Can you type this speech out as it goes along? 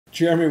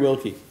Jeremy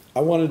Wilkie.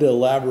 I wanted to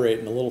elaborate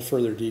in a little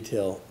further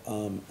detail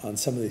on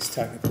some of these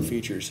technical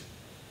features.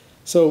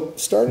 So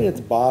starting at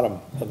the bottom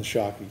of the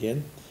shock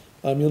again,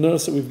 you'll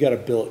notice that we've got a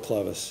billet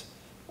clevis.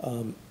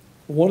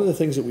 One of the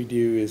things that we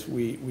do is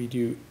we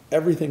do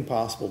everything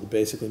possible to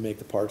basically make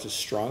the parts as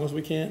strong as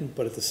we can,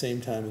 but at the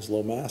same time as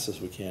low mass as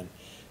we can.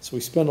 So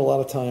we spend a lot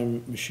of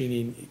time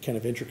machining kind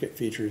of intricate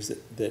features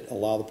that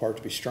allow the part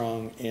to be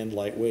strong and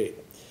lightweight.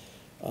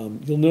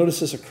 You'll notice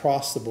this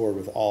across the board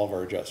with all of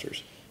our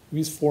adjusters. We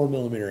use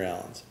 4mm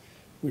Allens.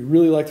 We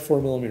really like the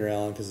 4mm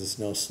Allen because it's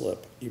no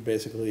slip. You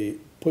basically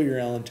put your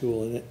Allen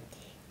tool in it.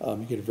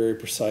 You get a very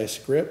precise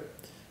grip.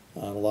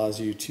 It allows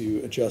you to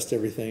adjust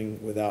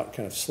everything without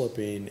kind of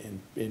slipping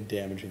and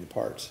damaging the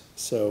parts.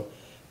 So,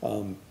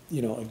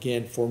 you know,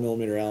 again,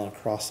 4mm Allen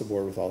across the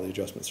board with all the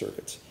adjustment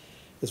circuits.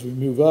 As we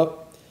move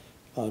up,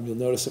 you'll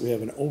notice that we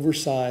have an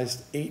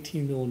oversized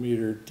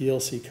 18mm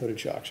DLC coated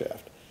shock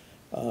shaft.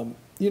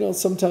 You know,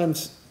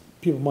 sometimes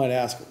people might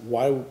ask,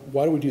 why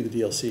do we do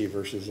the DLC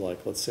versus,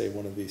 like, let's say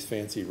one of these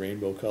fancy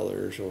rainbow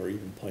colors or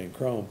even plain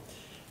chrome?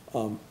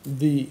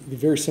 The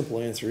very simple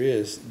answer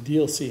is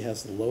DLC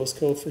has the lowest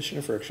coefficient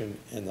of friction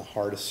and the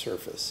hardest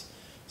surface.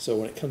 So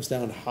when it comes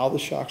down to how the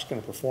shock's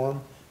going to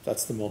perform,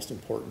 that's the most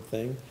important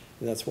thing,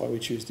 and that's why we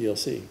choose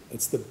DLC.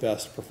 It's the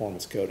best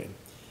performance coating.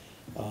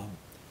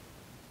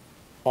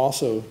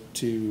 Also,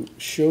 to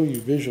show you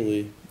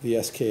visually the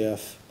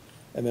SKF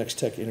MX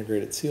Tech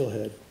integrated seal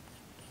head,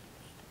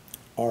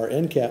 our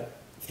end cap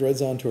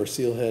threads onto our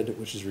seal head,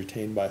 which is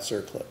retained by a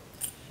circlip.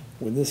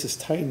 When this is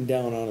tightened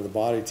down onto the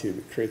body tube,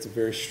 it creates a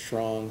very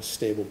strong,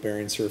 stable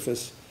bearing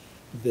surface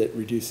that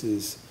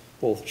reduces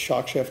both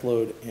shock shaft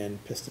load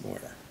and piston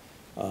wear.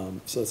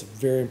 So it's a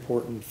very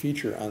important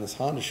feature on this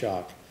Honda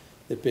shock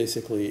that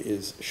basically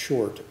is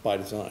short by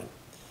design.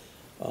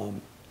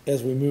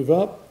 As we move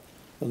up,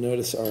 you'll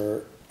notice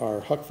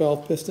our Huck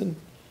Valve piston.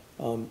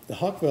 The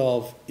Huck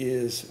Valve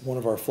is one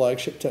of our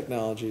flagship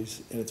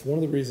technologies, and it's one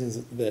of the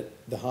reasons that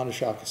the Honda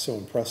shock is so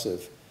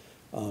impressive,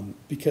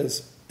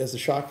 because as the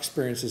shock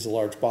experiences a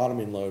large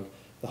bottoming load,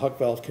 the Huck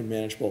Valve can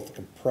manage both the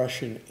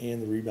compression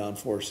and the rebound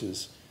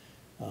forces,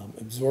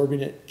 absorbing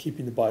it,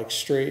 keeping the bike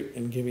straight,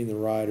 and giving the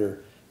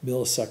rider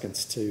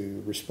milliseconds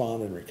to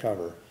respond and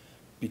recover,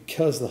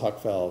 because the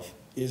Huck Valve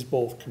is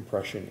both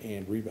compression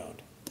and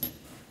rebound.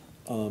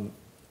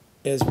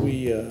 As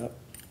we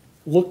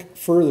look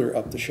further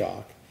up the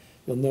shock,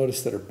 you'll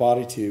notice that our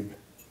body tube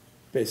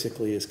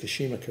basically is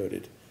Kashima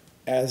coated,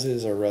 as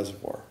is our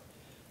reservoir.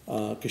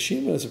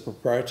 Kashima is a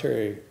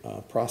proprietary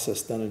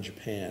process done in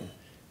Japan.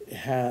 It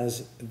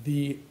has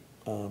the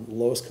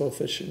lowest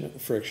coefficient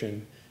of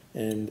friction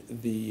and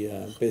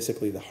the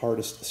basically the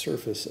hardest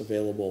surface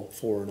available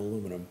for an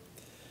aluminum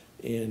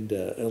and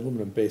an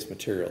aluminum-based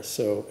material.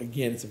 So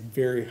again, it's a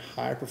very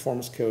high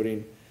performance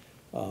coating,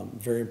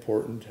 very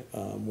important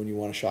when you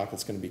want a shock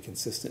that's going to be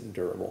consistent and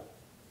durable.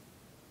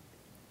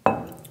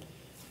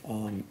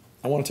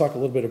 I want to talk a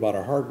little bit about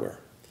our hardware.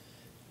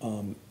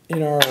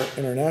 In our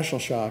National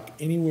Shock,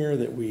 anywhere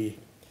that we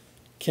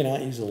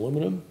cannot use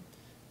aluminum,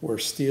 where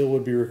steel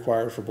would be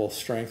required for both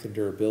strength and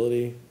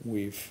durability,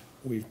 we've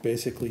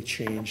basically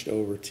changed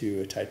over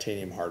to a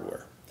titanium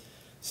hardware.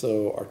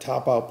 So our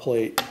top out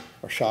plate,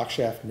 our shock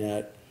shaft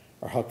net,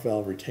 our Huck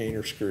Valve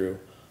retainer screw,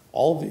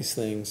 all of these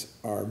things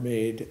are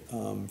made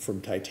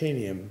from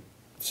titanium,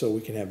 so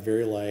we can have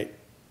very light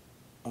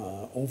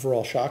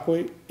overall shock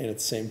weight and at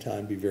the same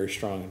time be very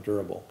strong and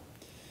durable.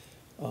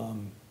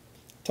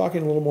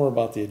 Talking a little more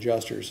about the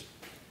adjusters.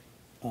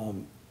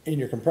 In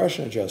your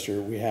compression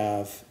adjuster, we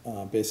have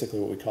basically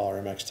what we call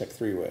our MX Tech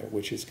 3-way,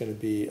 which is going to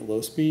be a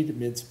low speed,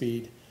 mid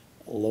speed,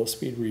 a low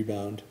speed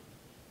rebound,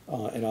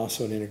 and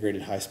also an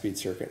integrated high speed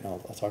circuit, and I'll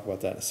talk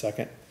about that in a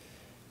second.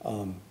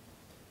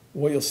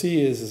 What you'll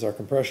see is our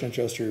compression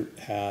adjuster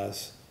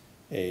has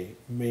a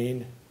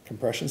main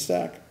compression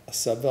stack, a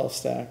sub-valve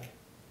stack,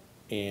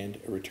 and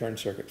a return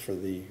circuit for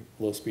the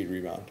low speed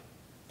rebound.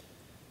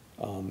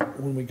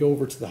 When we go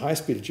over to the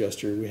high-speed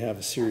adjuster, we have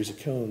a series of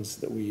cones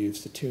that we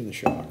use to tune the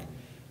shock.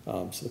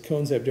 So the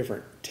cones have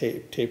different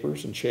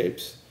tapers and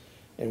shapes,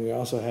 and we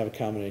also have a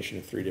combination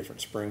of 3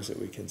 different springs that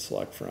we can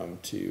select from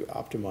to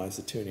optimize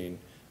the tuning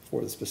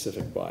for the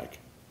specific bike.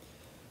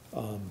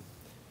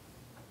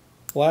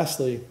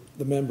 Lastly,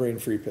 the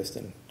membrane-free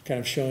piston, kind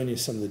of showing you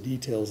some of the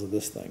details of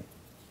this thing.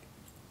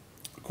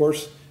 Of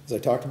course, as I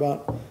talked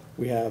about,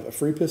 we have a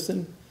free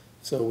piston,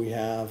 so we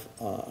have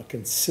a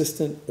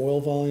consistent oil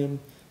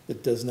volume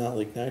that does not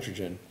leak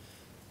nitrogen,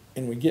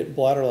 and we get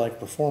bladder-like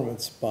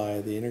performance by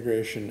the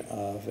integration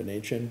of an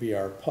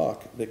HNBR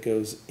puck that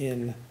goes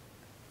in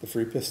the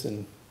free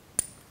piston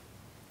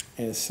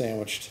and is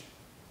sandwiched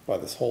by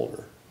this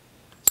holder.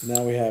 So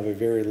now we have a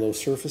very low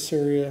surface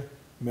area,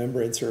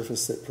 membrane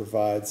surface that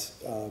provides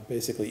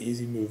basically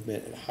easy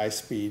movement at high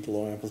speed,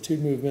 low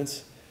amplitude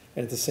movements,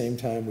 and at the same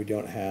time we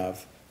don't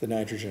have the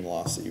nitrogen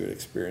loss that you would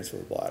experience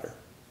with a bladder.